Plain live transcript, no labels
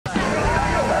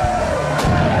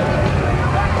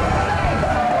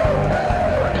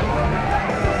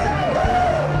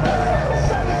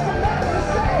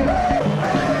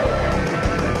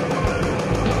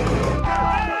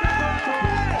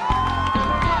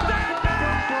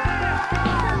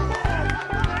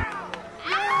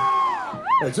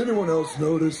Has anyone else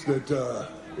noticed that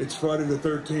it's Friday the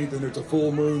 13th and it's a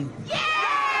full moon?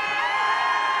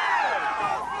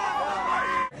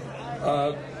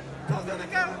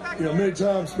 You know, many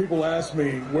times people ask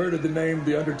me, where did the name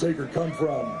The Undertaker come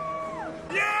from?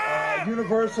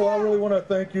 Universal, I really want to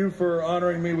thank you for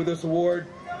honoring me with this award.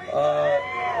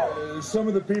 Some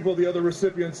of the people, the other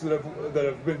recipients that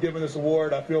have been given this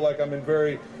award, I feel like I'm in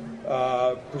very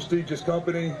prestigious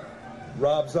company.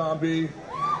 Rob Zombie,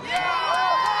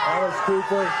 Alice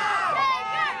Cooper,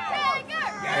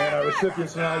 and our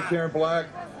recipients tonight, Karen Black.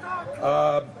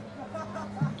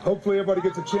 Hopefully everybody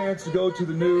gets a chance to go to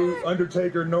the new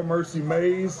Undertaker No Mercy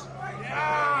maze.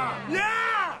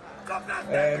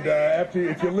 And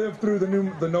if you live through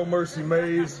the No Mercy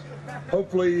maze,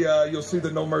 hopefully you'll see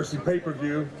the No Mercy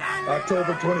pay-per-view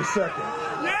October 22nd.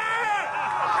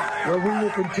 Where we will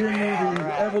continue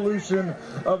the evolution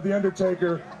of The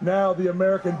Undertaker, now the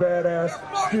American Badass,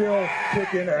 still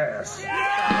kicking ass.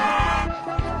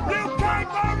 You break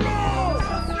my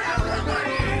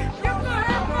rules!